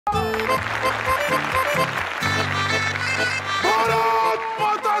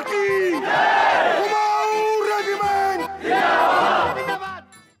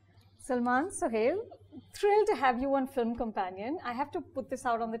Salman Sohail, thrilled to have you on Film Companion. I have to put this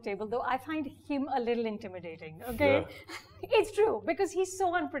out on the table though. I find him a little intimidating, okay? Yeah. It's true, because he's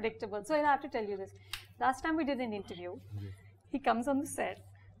so unpredictable. So I'll have to tell you this. Last time we did an interview, he comes on the set,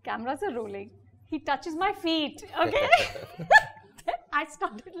 cameras are rolling, he touches my feet, okay? I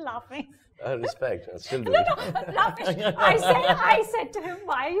started laughing. Respect. I still do it. No, laughing. I said to him,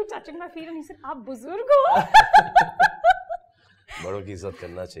 why are you touching my feet? And he said, "Aap buzurg ho." बड़ों की इज्जत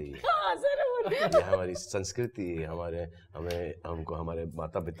करना चाहिए। हाँ, ज़रूर। ये हमारी संस्कृति है, हमको हमारे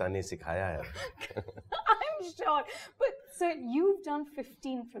माता पिता ने सिखाया है। I'm sure. But so you've done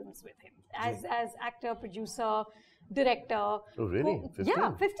 15 films with him as actor, producer, director. Oh, really? 15?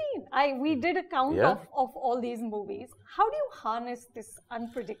 Yeah, 15. We did a count of all these movies. How do you harness this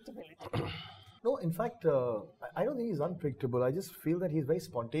unpredictability? No, in fact, I don't think he's unpredictable. I just feel that he's very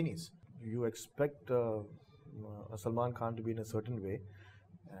spontaneous. You expect Salman Khan to be in a certain way,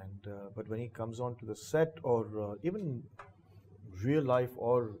 and but when he comes on to the set or even real life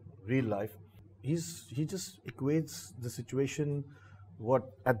or real life, he just equates the situation what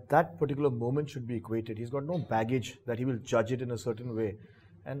at that particular moment should be equated. He's got no baggage that he will judge it in a certain way,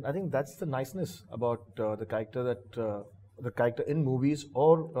 and I think that's the niceness about the character in movies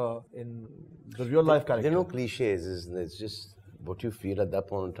or in the real life character. There are no cliches. It's just what you feel at that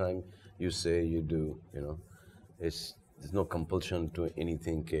point in time. You say, you do. You know, there's no compulsion to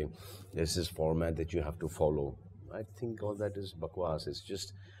anything. There's this format that you have to follow. I think all that is bakwas. It's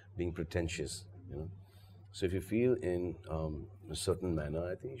just being pretentious. You know. So if you feel in a certain manner,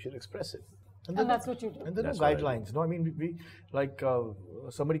 I think you should express it. And that's what you do. And there are no guidelines. No, I mean, we like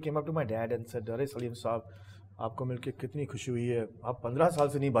somebody came up to my dad and said, "Arey Salim Saab, आपको मिलके कितनी खुशी हुई है? आप 15 साल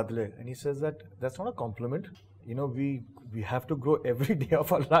से नहीं बदले." And he says that's not a compliment. You know, we have to grow every day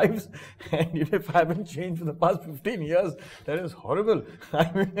of our lives, and if I haven't changed for the past 15 years, that is horrible. I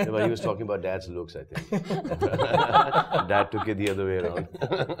mean, yeah, but he was talking about dad's looks, I think. Dad took it the other way around.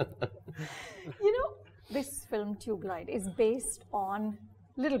 You know, this film Tubelight is based on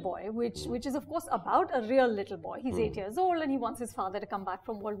Little Boy, which is of course about a real little boy. He's 8 years old and he wants his father to come back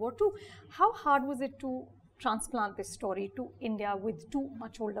from World War II. How hard was it to transplant this story to India with two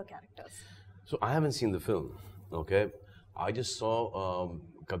much older characters? So I haven't seen the film, okay? I just saw,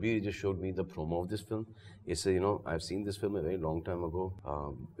 Kabir just showed me the promo of this film. He said, you know, I've seen this film a very long time ago.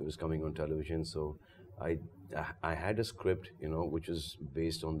 It was coming on television, so I had a script, you know, which was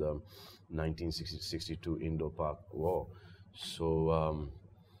based on the 1962 Indo-Pak War. So,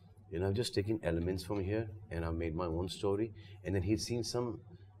 you know, I've just taken elements from here and I've made my own story. And then he'd seen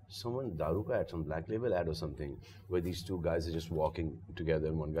someone Daru ka ad, some Black Label ad or something, where these two guys are just walking together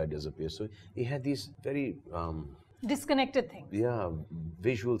and one guy disappears. So he had these very disconnected things. Yeah,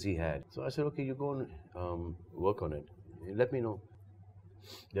 visuals he had. So I said, okay, you go and work on it. Let me know.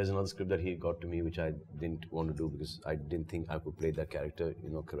 There's another script that he got to me which I didn't want to do because I didn't think I could play that character,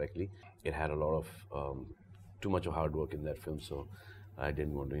 you know, correctly. It had a lot of too much of hard work in that film, so I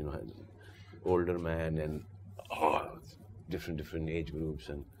didn't want to, you know, older man and different age groups,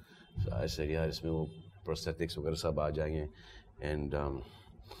 and so I said, yeah, इसमें वो prosthetics वगैरह सब आ जाएंगे, and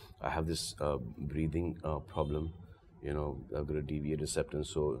I have this breathing problem, you know, I've got a deviated septum,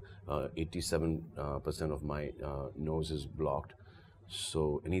 so 87% of my nose is blocked,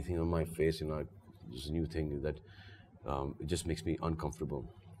 so anything on my face, you know, this new thing that it just makes me uncomfortable.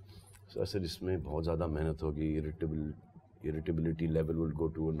 So I said, इसमें बहुत ज़्यादा मेहनत होगी, irritability level will go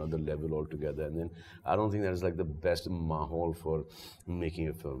to another level altogether, and then I don't think that is like the best mahal for making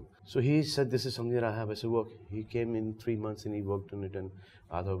a film. So he said, this is something that I have. I said, work. He came in 3 months and he worked on it, and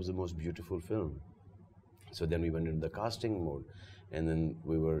I thought it was the most beautiful film. So then we went into the casting mode, and then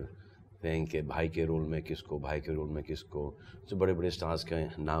we were saying कि भाई के role में किसको, भाई के role में किसको. So बड़े stars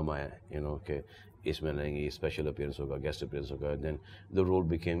का नाम आया, you know, कि इसमें लेंगे, special appearance होगा, guest appearance होगा. Then the role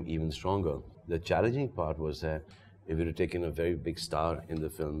became even stronger. The challenging part was that if you had taken a very big star in the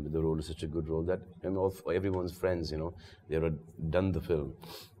film, the role is such a good role that everyone's friends, you know, they had done the film.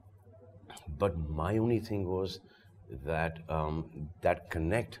 But my only thing was that that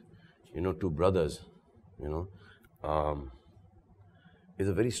connect, you know, two brothers, you know, is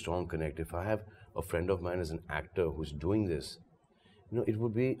a very strong connect. If I have a friend of mine as an actor who's doing this, you know, it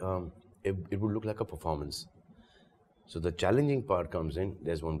would be, it would look like a performance. So the challenging part comes in.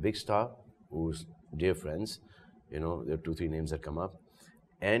 There's one big star who's dear friends. You know, there are 2-3 names that come up,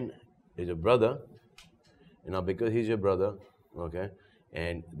 and there's a brother, you know, because he's your brother, okay,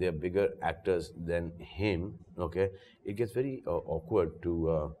 and they're bigger actors than him, okay, it gets very awkward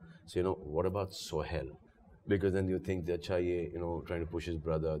to say, you know, what about Sohail? Because then you think that Chahiye, you know, trying to push his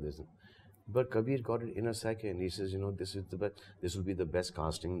brother. But Kabir got it in a second. He says, this is the best. This will be the best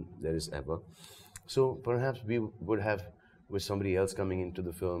casting there is ever. So perhaps we would have, with somebody else coming into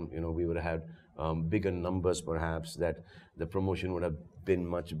the film, we would have had bigger numbers. Perhaps that the promotion would have been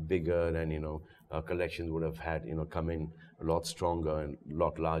much bigger, and collections would have had come in a lot stronger and a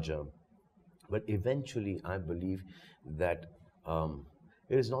lot larger. But eventually, I believe that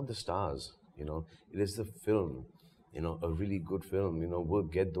it is not the stars. It is the film. A really good film. Will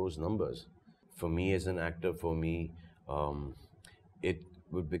get those numbers. For me as an actor, it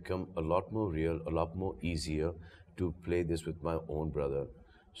would become a lot more real, a lot more easier to play this with my own brother.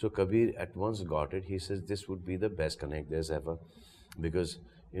 So Kabir at once got it. He says this would be the best connect there's ever, because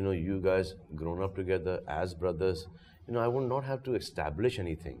you guys grown up together as brothers. I would not have to establish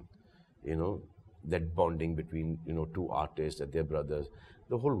anything. That bonding between two artists, that they're brothers.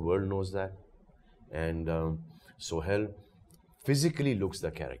 The whole world knows that, and Sohail physically looks the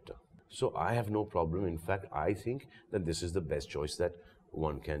character. So I have no problem. In fact, I think that this is the best choice that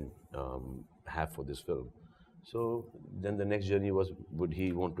one can have for this film. So then the next journey was, would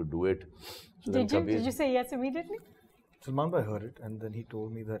he want to do it? So did you say yes immediately? Salman Bhai heard it, and then he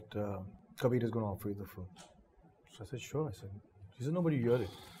told me that Kabir is going to offer you the film. So I said, sure. He said, nobody heard it.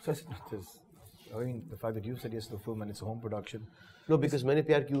 So I said, the fact that you said yes to the film and it's a home production. No, because Maine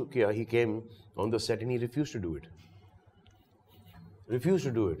Pyaar Kyun Kiya, he came on the set and he refused to do it. Refused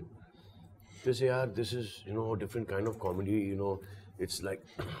to do it. They say, yeah, this is, a different kind of comedy, it's like,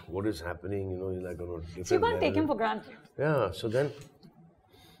 what is happening, like on a different So you can't level. take him for granted. Yeah, so then,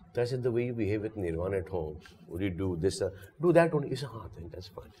 I said, the way you behave with Nirvana at home, would you do this, do that only? He said, I think that's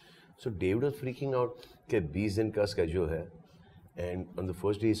fine. So David was freaking out, that 20 दिन का schedule hai, and on the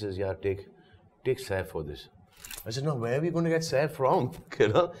first day he says, yeah, take Saif for this. I said, no, where are we going to get Saif from?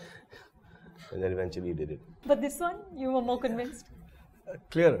 And then eventually he did it. But this one, you were more convinced?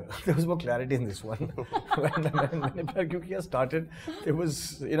 Clearer. There was more clarity in this one. when Maine Pyaar Kyun Kiya started, it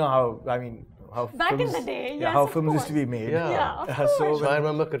was, how Back films, in the day, yeah, yes, how of films used to be course. made. Yeah, of So course. So I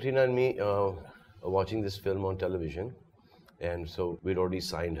remember Katrina and me watching this film on television, and so we'd already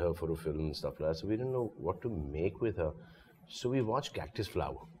signed her for a film and stuff like that, so we didn't know what to make with her. So we watched Cactus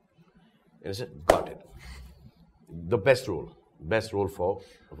Flower, and I said, got it. The best role for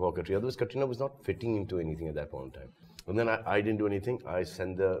Katrina. Otherwise, Katrina was not fitting into anything at that point in time. And then I didn't do anything. I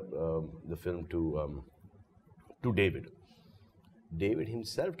sent the film to David. David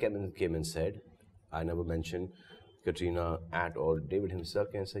himself came and said, I never mentioned Katrina at all. David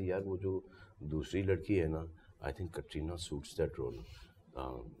himself came and said, yaar, wo jo dusri ladki hai na, I think Katrina suits that role.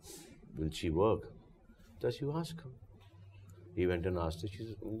 Will she work? Does you ask her? He went and asked her. She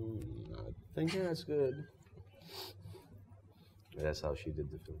said, I think that's good. That's how she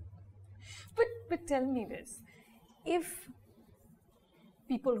did the film. But tell me this. If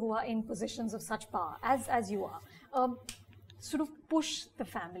people who are in positions of such power, as you are, sort of push the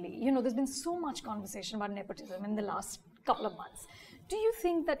family, there's been so much conversation about nepotism in the last couple of months. Do you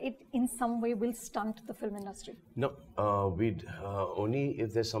think that it in some way will stunt the film industry? No, we'd only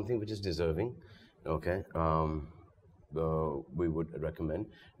if there's something which is deserving, okay, we would recommend.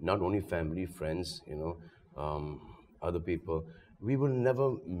 Not only family, friends, other people. We will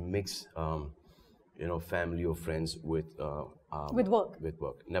never mix, family or friends with work. With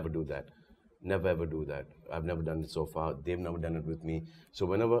work. Never do that. Never ever do that. I've never done it so far. They've never done it with me. So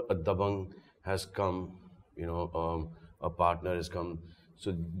whenever a dabang has come, a partner has come.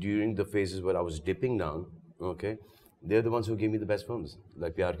 So during the phases where I was dipping down, okay, they're the ones who gave me the best films,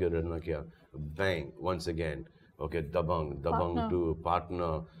 like Pyaar Kiya, bang, once again, okay, dabang to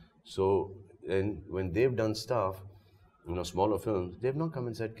partner. So and when they've done stuff, smaller films, they've not come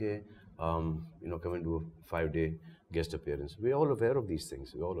and said, come and do a 5-day guest appearance. We're all aware of these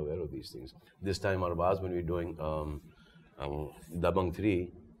things. This time, Arbaz, when we're doing Dabang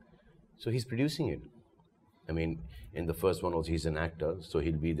 3, so he's producing it. I mean, in the first one also, he's an actor, so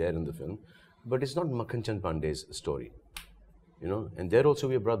he'll be there in the film. But it's not Makhan Chand Pandey's story, and there also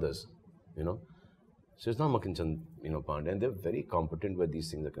we're brothers, So it's not Makhan Chand, Pandey, and they're very competent where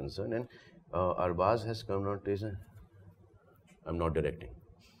these things are concerned. And Arbaz has come out to say, I'm not directing.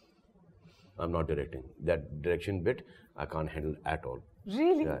 That direction bit, I can't handle at all.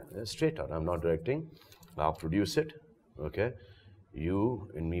 Really? Yeah, straight out. I'm not directing. I'll produce it. Okay. You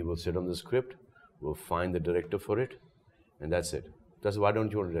and me will sit on the script. We'll find the director for it. And that's it. That's why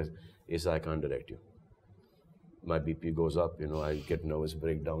don't you want to direct? Yes, I can't direct you. My BP goes up, I get nervous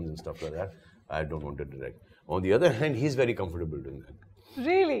breakdowns and stuff like that. I don't want to direct. On the other hand, he's very comfortable doing that.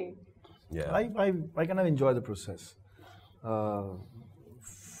 Really? Yeah. I kind of enjoy the process. For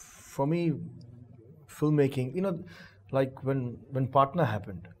me, filmmaking, like when Partner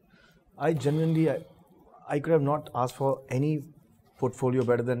happened, I genuinely, I could have not asked for any portfolio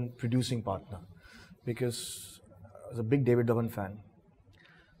better than producing partner, because I was a big David Dhawan fan.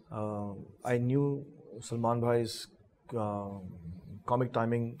 I knew Salman Bhai's comic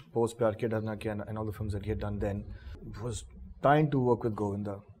timing, post Pyaar Kiya and all the films that he had done then. Was trying to work with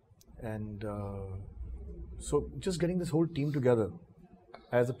Govinda, and so just getting this whole team together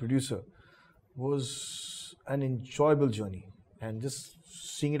as a producer was an enjoyable journey, and just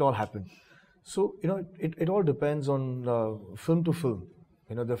seeing it all happen. So, you know, it all depends on film to film.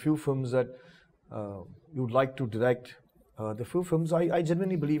 You know, the few films that you'd like to direct, the few films, I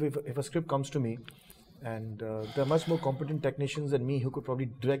genuinely believe if a script comes to me, and there are much more competent technicians than me who could probably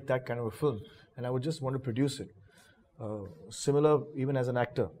direct that kind of a film, and I would just want to produce it. Similar even as an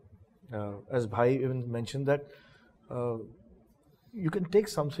actor, as Bhai even mentioned that you can take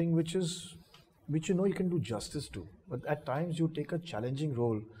something which you know you can do justice to, but at times you take a challenging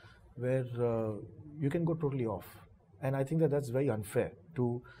role where you can go totally off, and I think that that's very unfair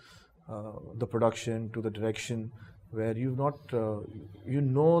to the production, to the direction, where you've not you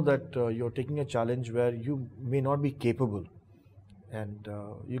know that you're taking a challenge where you may not be capable, and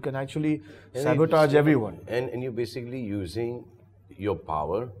you can actually sabotage everyone. And you're basically using your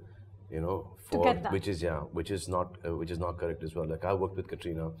power, you know, for which is not correct as well. Like I worked with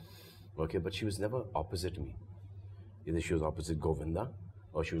Katrina, okay, but she was never opposite me. Either she was opposite Govinda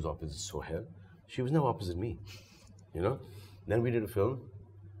or she was opposite Sohail. She was never opposite me, you know. Then we did a film,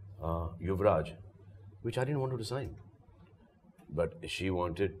 Yuvraj, which I didn't want her to sign. But she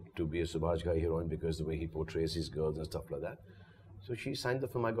wanted to be a Subhash Ghai heroine because the way he portrays his girls and stuff like that. So she signed the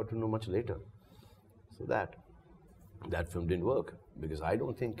film. I got to know much later. So that film didn't work, because I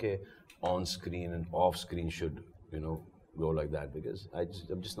don't think on screen and off screen should, you know, go like that, because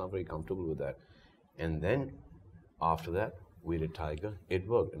I'm just not very comfortable with that. And then after that we did Tiger. It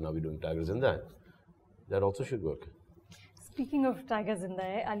worked, and now we're doing Tiger Zinda. That also should work. Speaking of Tiger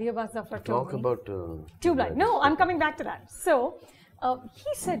Zinda, Ali Abbas Zafar talk about Tubelight. No, I'm coming back to that. So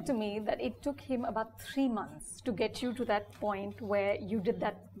he said to me that it took him about 3 months to get you to that point where you did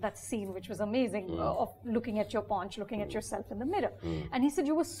that scene, which was amazing, of looking at your paunch, looking at yourself in the mirror. And he said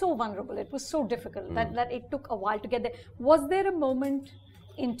you were so vulnerable, it was so difficult that it took a while to get there. Was there a moment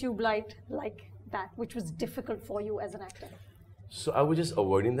in Tubelight like that which was difficult for you as an actor? So I was just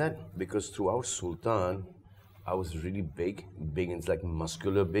avoiding that, because throughout Sultan I was really big, and it's like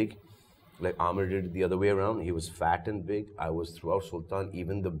muscular big. Like Amara did it the other way around. He was fat and big. I was throughout Sultan.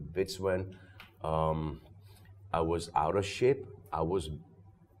 Even the bits when I was out of shape, I was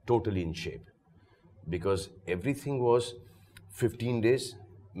totally in shape. Because everything was 15 days.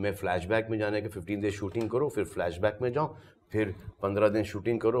 मैं flashback में जाने के 15 days shooting करो, फिर flashback में जाओ, फिर 15 दिन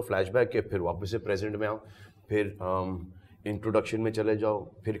shooting करो flashback के, फिर वापस से present में आओ, फिर introduction में चले जाओ,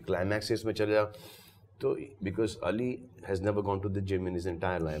 फिर climaxes में चले जाओ. So, because Ali has never gone to the gym in his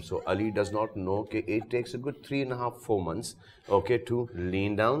entire life, so Ali does not know that it takes a good 3.5-4 months, okay, to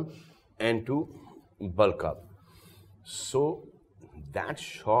lean down and to bulk up. So that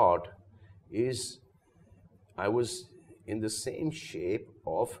shot is, I was in the same shape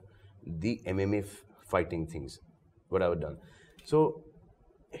of the MMA fighting things, what I had done. So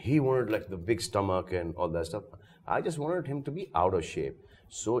he wanted like the big stomach and all that stuff. I just wanted him to be out of shape.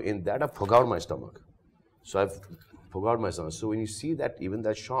 So in that I forgot my stomach. So I forgot my stomach. So when you see that, even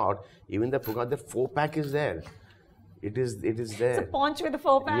that shot, even that 4-pack is there. It is there. It's a paunch with a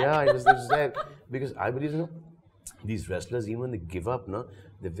 4-pack. Yeah, it was there. Because I believe, you know, these wrestlers, even when they give up,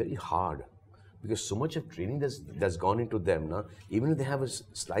 they're very hard. Because so much of training that's gone into them, even if they have a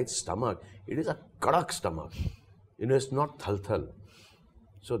slight stomach, it is a kadak stomach. You know, it's not thal.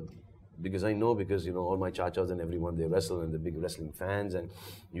 So, because I know, because, you know, all my chachas and everyone, they wrestle and they're big wrestling fans, and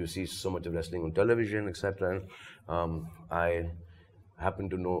you see so much of wrestling on television, etc. I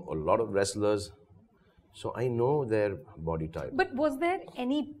happen to know a lot of wrestlers, so I know their body type. But was there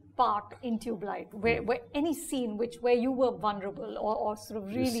any part in Tubelight where any scene where you were vulnerable or sort of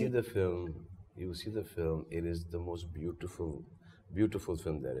really... You see the film, it is the most beautiful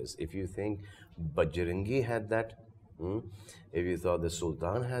film there is. If you think Bajrangi had that, if you thought the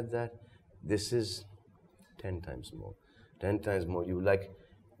Sultan had that, this is 10 times more. 10 times more. You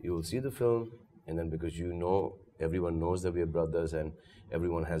will see the film, and then because you know, everyone knows that we are brothers, and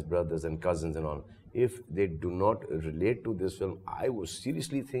everyone has brothers and cousins and all. If they do not relate to this film, I would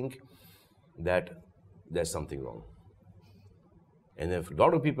seriously think that there's something wrong. And if a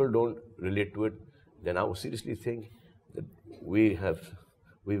lot of people don't relate to it, then I would seriously think that we've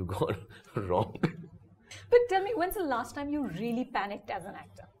gone wrong. But tell me, when's the last time you really panicked as an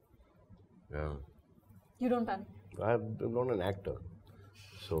actor? Yeah. You don't panic? I'm not an actor.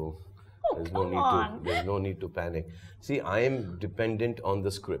 So There's no need to panic. See, I am dependent on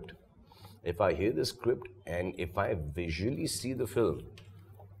the script. If I hear the script and if I visually see the film,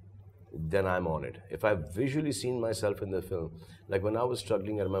 then I'm on it. If I've visually seen myself in the film, like when I was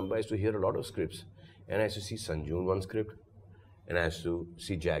struggling, I remember I used to hear a lot of scripts, and I used to see Sanju in one script, and I used to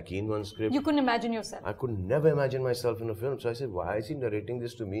see Jackie in one script. You couldn't imagine yourself. I could never imagine myself in a film. So I said, why is he narrating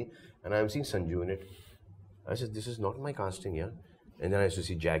this to me, and I'm seeing Sanju in it? I said, this is not my casting, yeah. And then I used to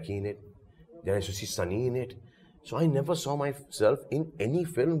see Jackie in it. Then I used to see Sunny in it. So I never saw myself in any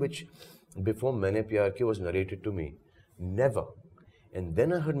film which before Maine Pyaar Kiya was narrated to me. Never. And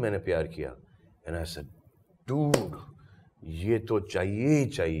then I heard Maine Pyaar Kiya. And I said, dude, ye to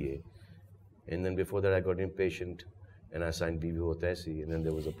chahiye. And then before that I got impatient and I signed Bibi Hota Aisi. And then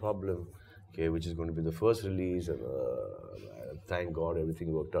there was a problem, okay, which is going to be the first release. And thank God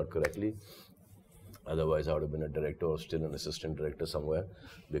everything worked out correctly. Otherwise, I would have been a director or still an assistant director somewhere,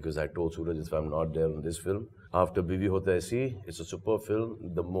 because I told Suraj, if I'm not there on this film, after Bibi Hota Aisi, it's a superb film.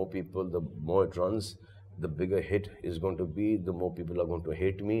 The more people, the more it runs, the bigger hit is going to be, the more people are going to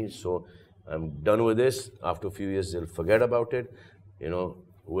hate me. So I'm done with this. After a few years, they'll forget about it. You know,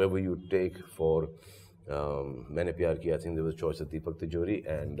 whoever you take for Maine Pyaar Kiya, I think there was a choice of Deepak Tiwari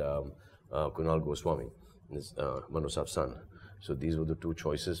and Kunal Goswami, Manu Saab's son. So these were the two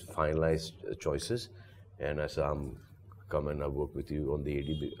choices, finalized choices. And I said, I'm coming, I'll work with you on the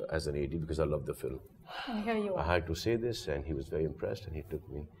AD as an AD because I love the film. And here you are. I had to say this, and he was very impressed, and he took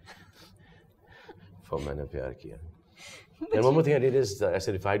me for Maine Pyaar Kiya. And one more thing I did is, I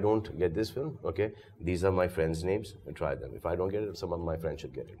said, if I don't get this film, okay, these are my friends' names, and try them. If I don't get it, some of my friends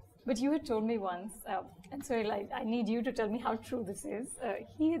should get it. But you had told me once, and so I need you to tell me how true this is.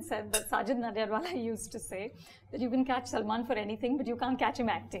 He had said that Sajid Nadyarwala used to say that you can catch Salman for anything, but you can't catch him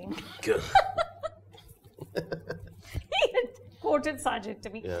acting. He had quoted Sajid to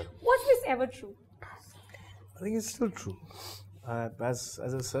me. Yeah. Was this ever true? I think it's still true. As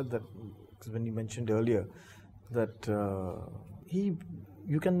I said, that when you mentioned earlier that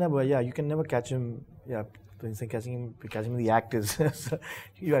you can never catch him. Yeah. When you say catching him the act is,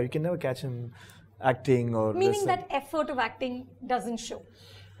 yeah, you can never catch him acting or... Meaning that effort of acting doesn't show.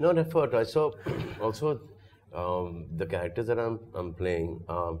 Not effort. I saw also the characters that I'm playing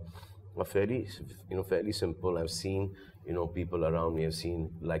are fairly simple. I've seen, people around me. I've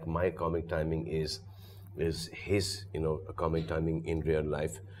seen, like, my comic timing is his, comic timing in real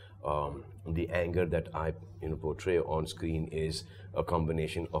life. The anger that I, portray on screen is a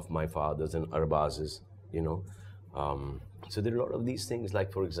combination of my father's and Arbaz's. So there are a lot of these things,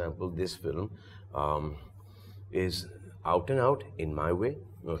 like, for example, this film is out and out in my way,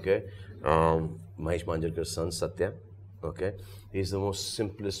 okay. Mahesh Manjrekar's son, Satya, okay, he's the most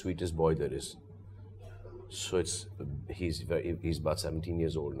simplest, sweetest boy there is. So he's about 17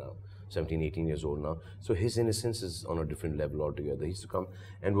 years old now, 17, 18 years old now. So his innocence is on a different level altogether. He used to come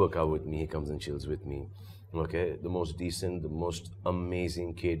and work out with me, he comes and chills with me, okay, the most decent, the most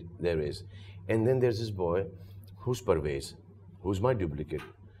amazing kid there is. And then there's this boy who's Parvez, who's my duplicate,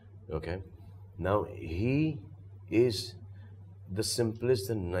 okay? Now, he is the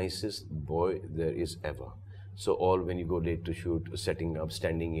simplest and nicest boy there is ever. So when you go late to shoot, setting up,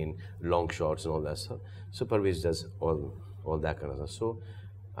 standing in, long shots and all that stuff. So Parvez does all that kind of stuff. So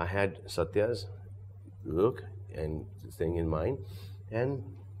I had Satya's look and thing in mind, and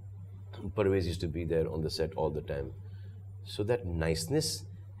Parvez used to be there on the set all the time. So that niceness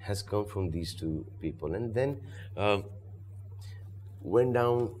has come from these two people. And then went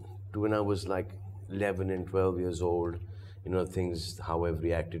down to when I was like 11 and 12 years old, things, how I've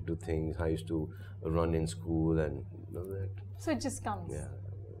reacted to things, how I used to run in school and all that. So it just comes. Yeah.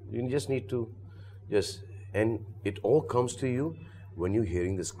 You just need to and it all comes to you when you're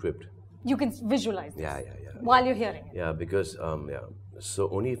hearing the script. You can visualize this. Yeah. While you're hearing it. Yeah, because, so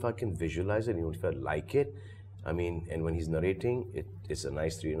only if I can visualize it, if I like it, and when he's narrating, it's a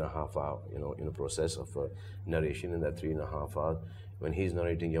nice 3.5 hour, process of narration. In that 3.5 hours, when he's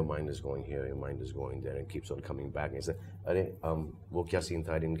narrating, your mind is going here, your mind is going there, and keeps on coming back. And you say, wo kya scene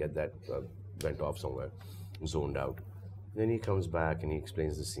tha? I didn't get that, went off somewhere, zoned out. Then he comes back and he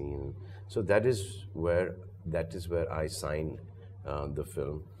explains the scene. So that is where I sign the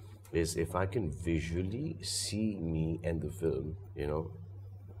film, is if I can visually see me and the film,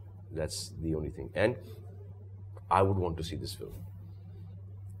 that's the only thing. And I would want to see this film.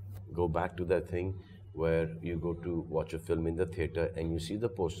 Go back to that thing where you go to watch a film in the theater and you see the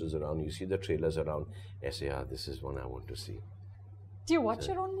posters around, you see the trailers around, and say, this is one I want to see. Do you watch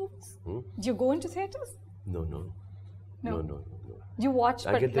your own movies? Do you go into theaters? No. Do you watch?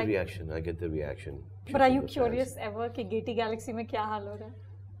 I get the reaction. But are you curious ever कि Gate Galaxy में क्या हाल हो रहा है?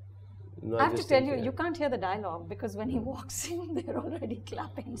 No, I have to just tell think, you, you can't hear the dialogue because when he walks in, they're already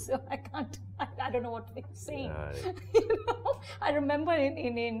clapping. So I can't, I don't know what they're saying. Yeah, You know? I remember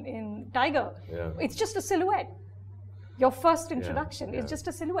in Tiger, Yeah. it's just a silhouette. Your first introduction is yeah. just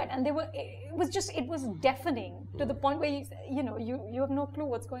a silhouette, and it was deafening to the point where you have no clue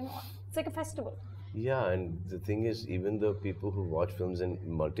what's going on. It's like a festival. Yeah, and the thing is, even the people who watch films in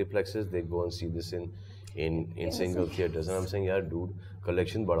multiplexes, they go and see this in single theaters. And I'm saying, yeah, dude,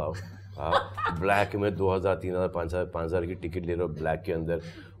 collection बढ़ाओ. Black में 2000, 3000, 5000, 5000 की ticket ले लो black के अंदर.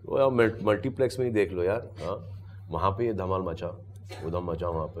 वो यार multiplex में ही देख लो यार. वहाँ पे ये धमाल मचा, उधम मचा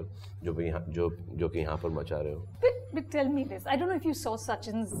वहाँ पर जो कि यहाँ पर मचा रहे हो. But tell me this. I don't know if you saw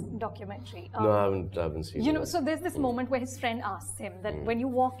Sachin's documentary. No, I haven't seen it. You know, so there's this moment where his friend asks him that when you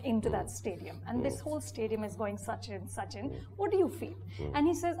walk into that stadium and this whole stadium is going Sachin, what do you feel? And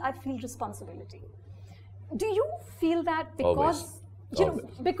he says, I feel responsibility. Do you feel that because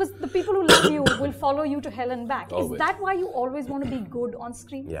because the people who love you will follow you to hell and back? Always. Is that why you always want to be good on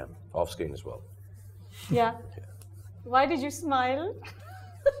screen? Yeah, off screen as well. Yeah. Why did you smile?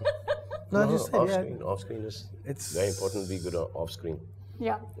 No, just say, off screen is It's very important to be good off screen.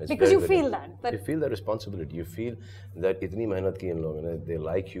 Yeah, It's because very, you very feel important. that. You feel that responsibility. You feel that itni mehnat ki in log, they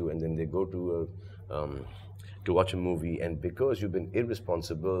like you, and then they go to watch a movie, and because you've been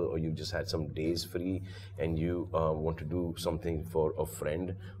irresponsible or you just had some days free, and you want to do something for a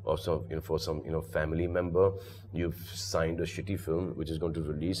friend or for some family member, you've signed a shitty film which is going to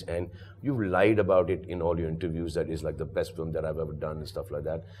release, and you've lied about it in all your interviews that is like the best film that I've ever done and stuff like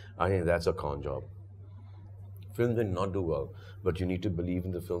that. I think that's a con job. Film will not do well, but you need to believe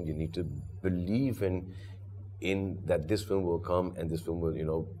in the film. You need to believe in that this film will come and this film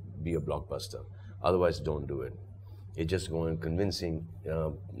will be a blockbuster. Otherwise, don't do it. It's just going convincing,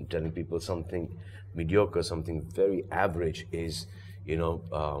 telling people something mediocre, something very average is,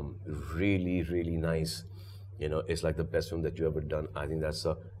 really, really nice. It's like the best film that you ever done. I think that's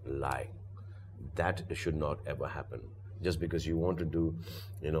a lie. That should not ever happen. Just because you want to do,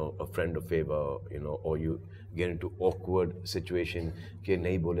 a friend a favor, or you get into awkward situation, कि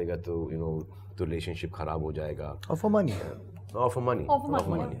नहीं बोलेगा तो, तो relationship खराब हो जाएगा. Or for money. Or for money. Or for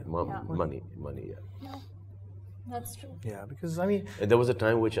money. Money, yeah. Yeah, that's true. Yeah, because I mean, And there was a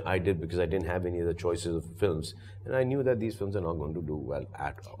time which I did because I didn't have any other choices of films, and I knew that these films are not going to do well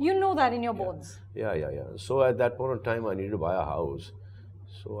at all. You know that in your bones. Yeah. So at that point in time, I needed to buy a house,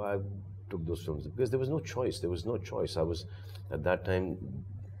 so I took those films because there was no choice. There was no choice. I was at that time,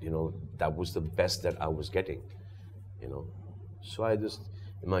 that was the best that I was getting, So I just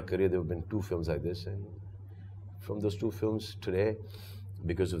in my career there have been 2 films like this, and from those 2 films today,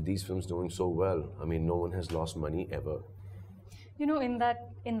 because of these films doing so well, I mean, no one has lost money ever. In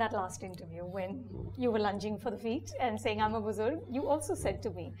that last interview when you were lunging for the feet and saying I'm a buzurg, you also said to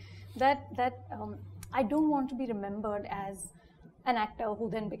me that I don't want to be remembered as an actor who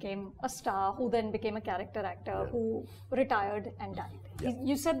then became a star, who then became a character actor, who retired and died. Yeah.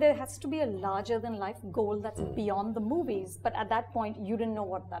 You said there has to be a larger than life goal that's beyond the movies, but at that point you didn't know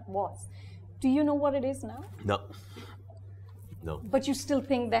what that was. Do you know what it is now? No. No. But you still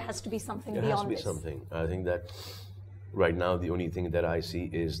think there has to be something There beyond has to be this? something. I think that right now the only thing that I see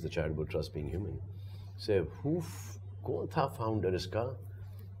is the charitable trust being human. Say, कौन था founder इसका?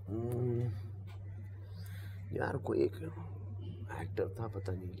 यार कोई एक actor था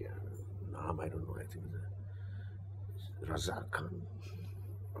पता नहीं क्या नाम I don't know. I think रज़ा खान,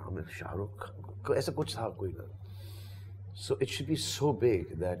 आमिर शाहरुख खान, ऐसा कुछ था कोई ना. So it should be so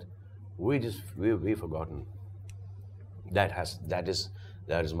big that we've forgotten. That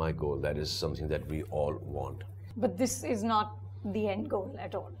is my goal. That is something that we all want. But this is not the end goal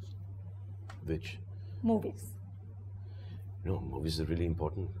at all. Which? Movies. No, movies are really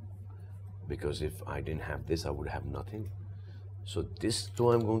important. Because if I didn't have this, I would have nothing. So this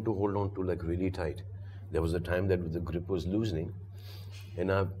too I'm going to hold on to like really tight. There was a time that the grip was loosening,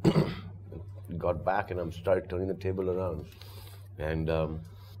 and I got back and I started turning the table around. And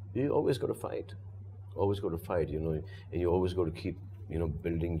you always got to fight. Always got to fight, and you always got to keep,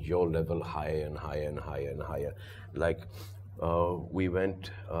 building your level higher and higher and higher and higher. Like, we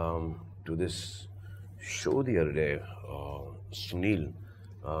went to this show the other day, Sunil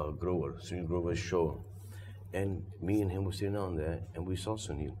Grover's show, and me and him were sitting down there, and we saw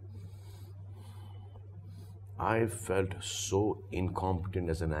Sunil. I felt so incompetent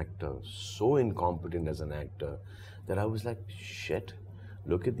as an actor, that I was like, shit.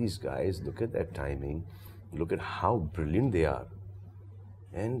 Look at these guys, look at their timing, look at how brilliant they are.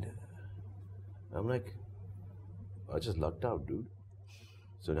 And I'm like, I just lucked out, dude.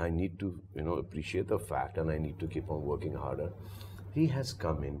 So I need to, appreciate the fact, and I need to keep on working harder. He has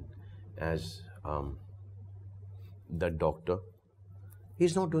come in as that doctor.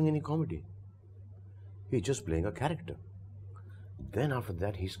 He's not doing any comedy. He's just playing a character. Then after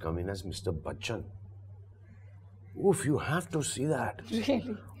that, he's coming as Mr. Bachchan. Oof, you have to see that.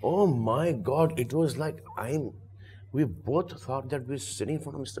 Really? Oh my God, it was like we both thought that we're sitting in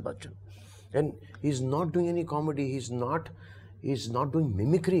front of Mr. Bachchan. And he's not doing any comedy, he's not doing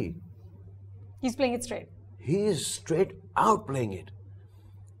mimicry. He's playing it straight. He is straight out playing it.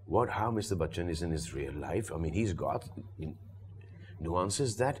 How Mr. Bachchan is in his real life, I mean, he's got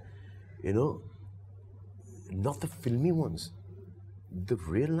nuances that, not the filmy ones, the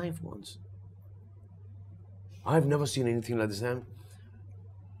real life ones. I've never seen anything like this. I'm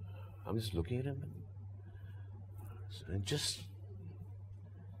just looking at him and just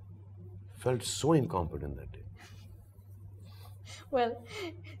felt so incompetent that day. Well,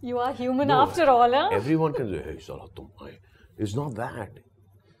 you are human after all, huh? Everyone can say, hey, Salah, tum aaye. It's not that.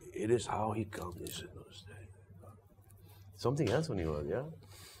 It is how he comes. Something else when he was, yeah?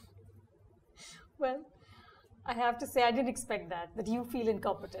 Well, I have to say, I didn't expect that you feel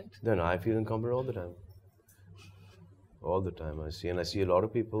incompetent. Then I feel incompetent all the time. All the time I see a lot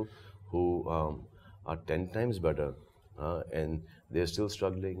of people who are 10 times better and they're still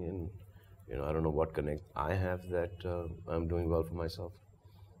struggling, and I don't know what connect I have that I'm doing well for myself.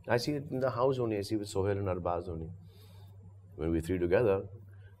 I see it in the house only. I see it with Sohail and Arbaz only. When we three together,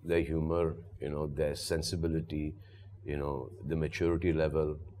 their humor, their sensibility, the maturity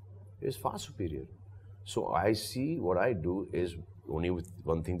level is far superior. So I see what I do is only with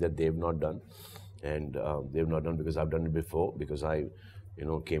one thing that they've not done. And they've not done because I've done it before, because I,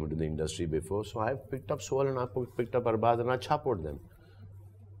 came into the industry before. So I've picked up Sohail and I picked up Arbaz and I chapot them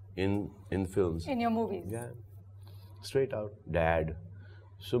in films. In your movies? Yeah. Straight out. Dad.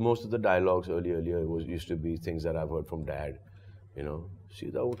 So most of the dialogues earlier used to be things that I've heard from Dad.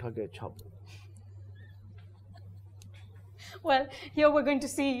 Seedha utha ke chap. Well, here we're going to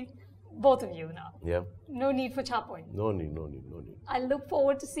see both of you now. Yeah. No need for chapoing. No need. I look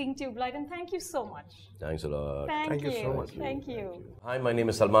forward to seeing Tubelight, and thank you so much. Thanks a lot. Thank you so much. Thank you. Hi, my name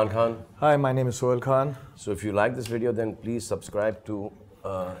is Salman Khan. Hi, my name is Sohail Khan. So if you like this video, then please subscribe to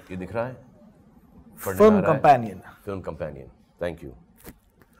Ye Dikh Raha Hai? Film Companion. Film Companion. Thank you.